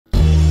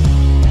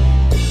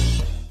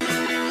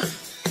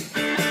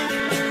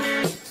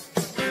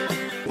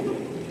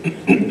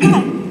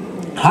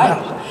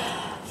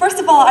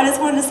all, I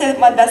just wanted to say that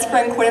my best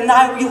friend Quinn and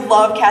I, we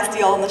love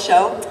Castiel on the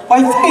show.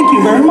 Why, thank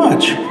you very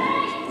much.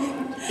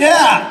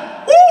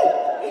 Yeah! Woo!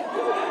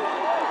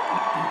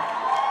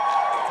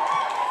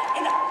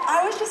 And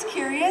I was just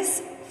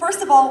curious,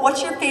 first of all,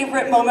 what's your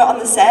favorite moment on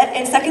the set?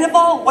 And second of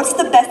all, what's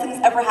the best thing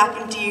that's ever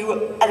happened to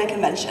you at a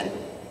convention?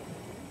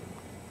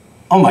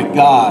 Oh my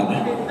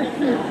God.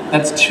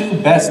 That's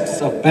two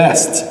bests of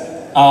bests.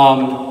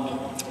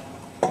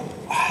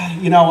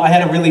 You know, I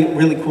had a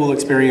really cool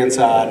experience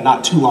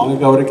not too long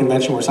ago at a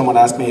convention where someone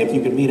asked me if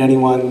you could meet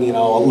anyone, you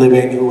know,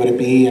 living, who would it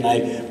be? And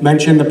I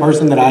mentioned the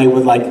person that I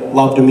would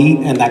love to meet,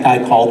 and that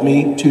guy called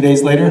me 2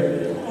 days later.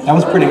 That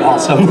was pretty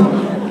awesome.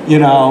 You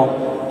know,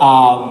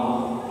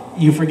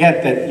 you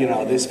forget that, you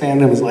know, this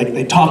fandom is like,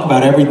 they talk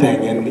about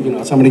everything, and, you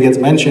know, somebody gets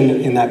mentioned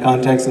in that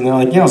context, and they're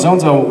like, you know,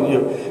 so-and-so, you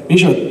know,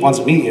 Misha wants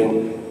to meet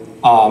you.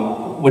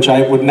 Which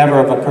I would never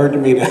have occurred to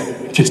me to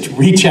just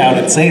reach out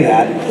and say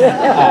that.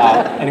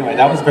 Anyway,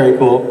 that was very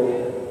cool.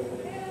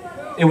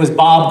 It was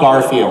Bob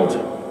Garfield.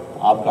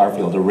 Bob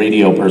Garfield, a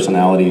radio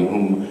personality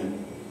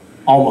whom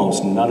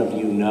almost none of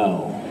you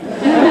know.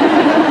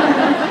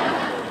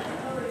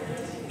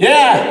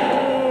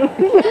 Yeah!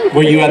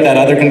 Were you at that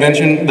other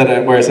convention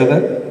where I said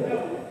that?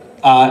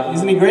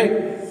 Isn't he great?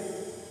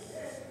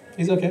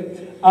 He's okay.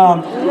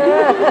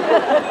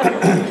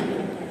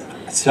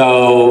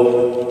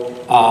 So,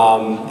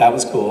 that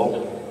was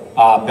cool.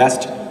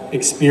 Best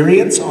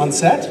experience on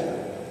set?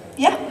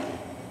 Yeah.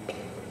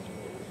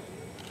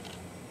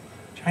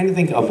 Trying to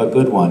think of a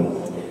good one.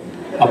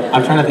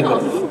 I'm trying to think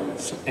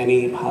of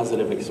any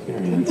positive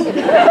experience.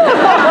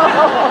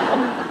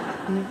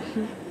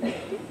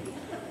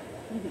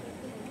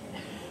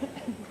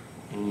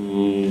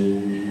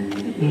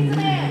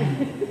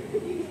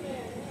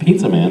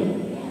 Pizza Man.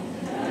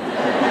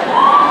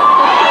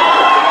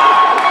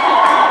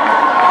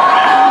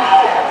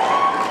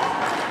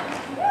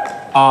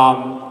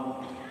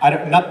 I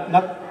don't,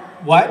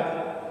 what?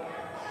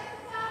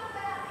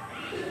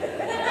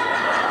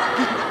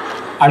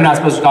 I'm not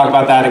supposed to talk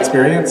about that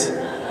experience?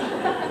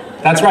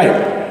 That's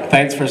right.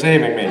 Thanks for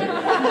saving me.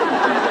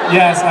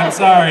 Yes, I'm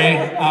sorry.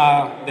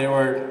 There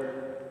were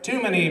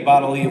too many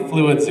bodily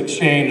fluids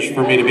exchanged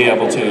for me to be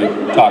able to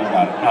talk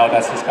about it. No,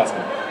 that's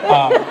disgusting.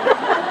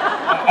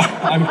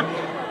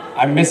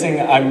 I'm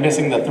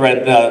missing the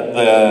thread,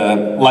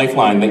 the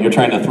lifeline that you're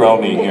trying to throw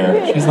me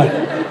here. She's like,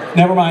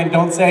 never mind,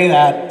 don't say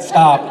that,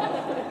 stop.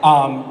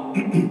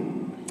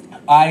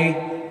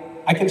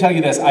 I can tell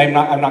you this, I'm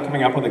not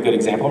coming up with a good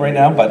example right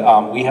now,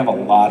 but we have a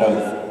lot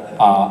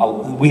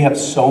of, we have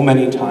so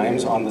many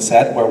times on the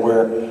set where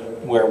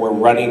we're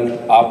running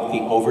up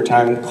the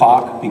overtime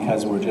clock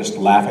because we're just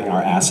laughing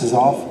our asses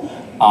off.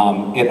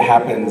 It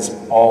happens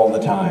all the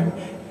time.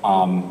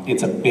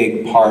 It's a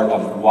big part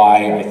of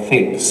why I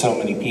think so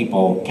many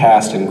people,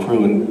 cast and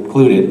crew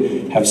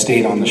included, have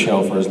stayed on the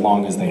show for as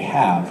long as they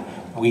have.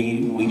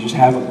 We just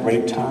have a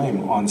great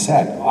time on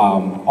set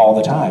all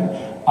the time,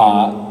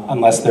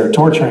 unless they're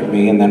torturing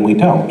me, and then we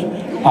don't.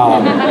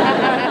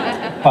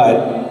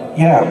 But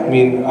yeah, I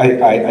mean,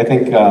 I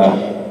think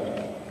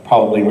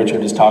probably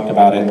Richard has talked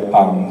about it,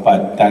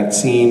 but that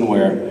scene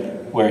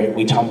where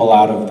we tumble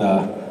out of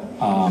the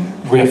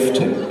rift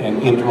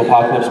and into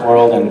Apocalypse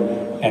World,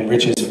 and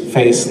Rich's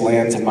face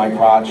lands in my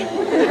crotch.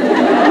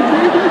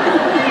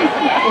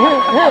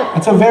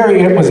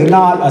 It was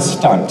not a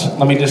stunt,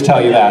 let me just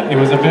tell you that. It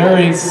was a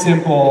very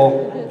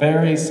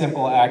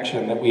simple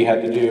action that we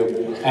had to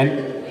do.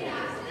 And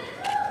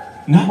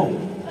no,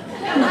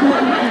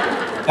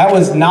 that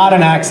was not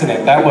an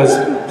accident. That was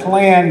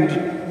planned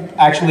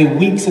actually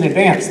weeks in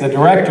advance. The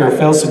director,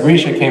 Phil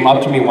Segrisha, came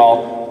up to me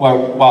while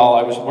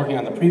I was working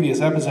on the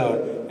previous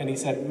episode, and he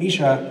said,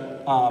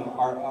 Misha,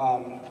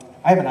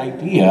 I have an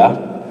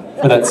idea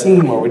for that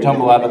scene where we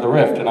tumble out of the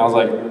rift. And I was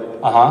like,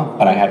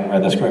 but I hadn't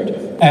read the script.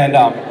 And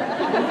I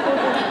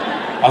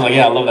was like,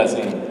 yeah, I love that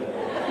scene.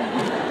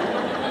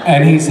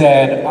 And he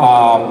said,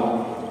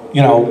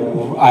 you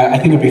know, I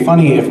think it'd be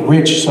funny if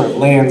Rich sort of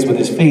lands with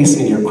his face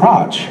in your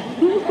crotch.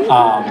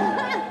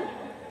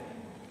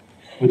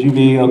 Would you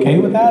be okay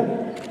with that?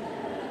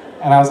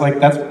 And I was like,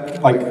 that's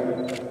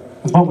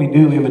what we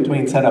do in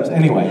between setups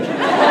anyway.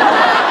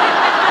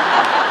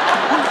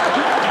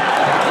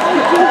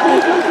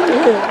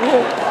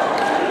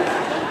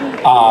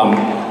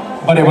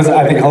 But it was,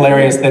 I think,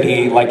 hilarious that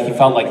he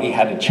felt like he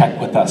had to check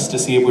with us to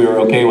see if we were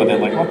okay with it.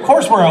 Like, well, of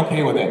course we're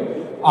okay with it.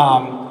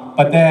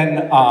 But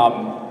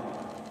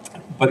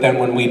then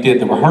when we did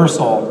the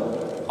rehearsal,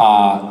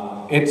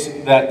 it's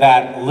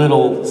that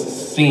little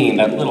scene,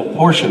 that little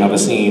portion of a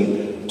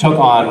scene, took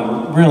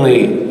on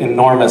really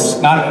enormous.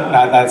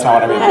 That's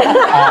not what I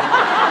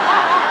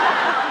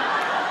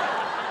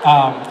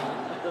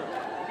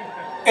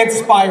mean.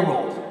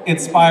 It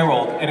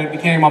spiraled, and it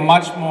became a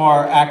much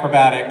more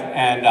acrobatic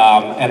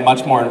and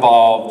much more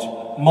involved,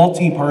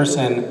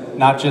 multi-person,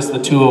 not just the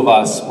two of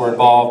us were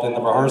involved in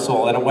the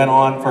rehearsal, and it went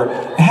on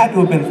it had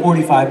to have been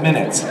 45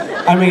 minutes.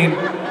 I mean,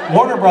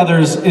 Warner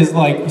Brothers is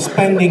like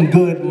spending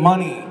good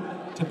money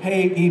to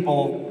pay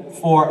people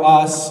for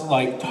us,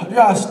 like,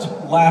 just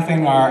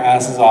laughing our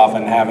asses off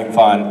and having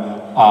fun.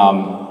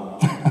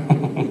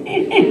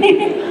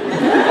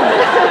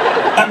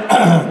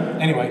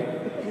 Anyway.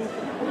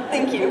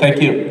 Thank you.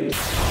 Thank you.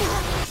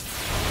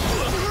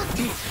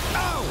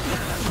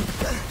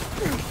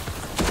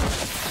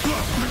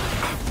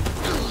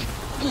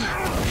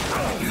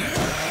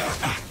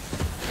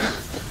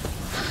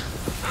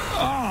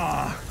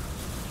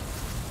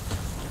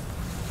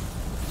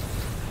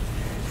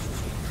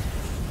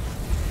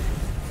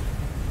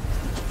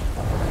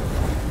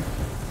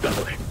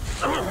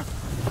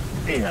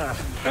 Yeah.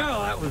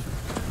 Well, that was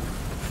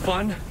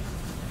fun.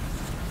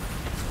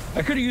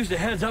 I could have used a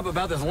heads up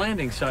about this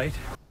landing site.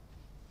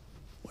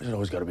 Why's it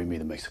always gotta be me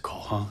that makes the call,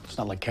 huh? It's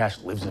not like Cash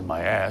lives in my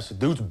ass. The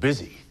dude's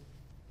busy.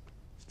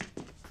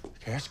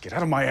 Cash, get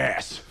out of my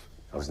ass.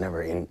 I was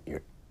never in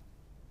your...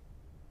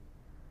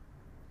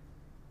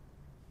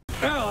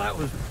 Well, that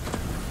was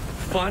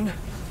fun.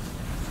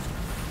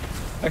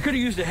 I could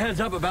have used a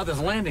heads up about this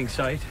landing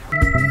site.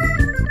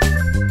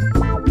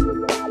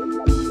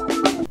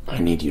 I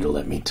need you to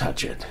let me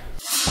touch it.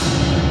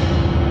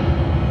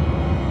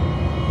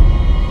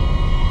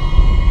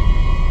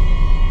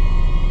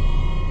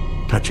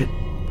 Touch it.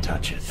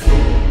 Touch it.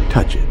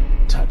 Touch it.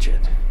 Touch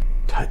it.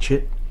 Touch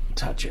it.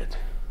 Touch it.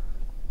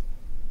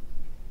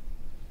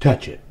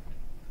 Touch it.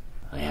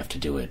 I have to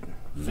do it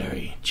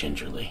very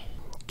gingerly.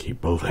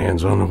 Keep both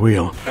hands on the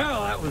wheel.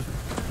 Well, that was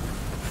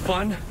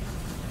fun.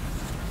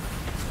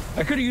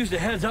 I could have used a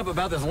heads up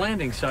about this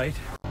landing site.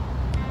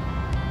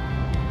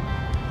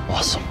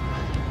 Awesome.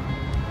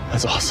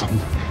 That's awesome.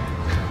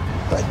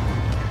 Right.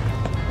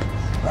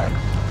 Right.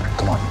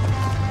 Come on.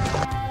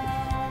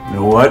 You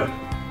know what?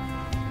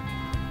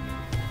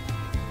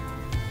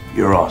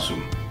 You're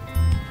awesome.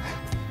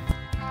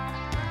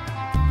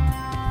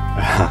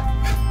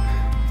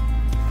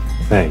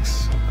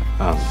 Thanks.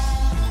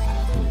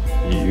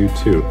 You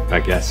too, I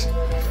guess.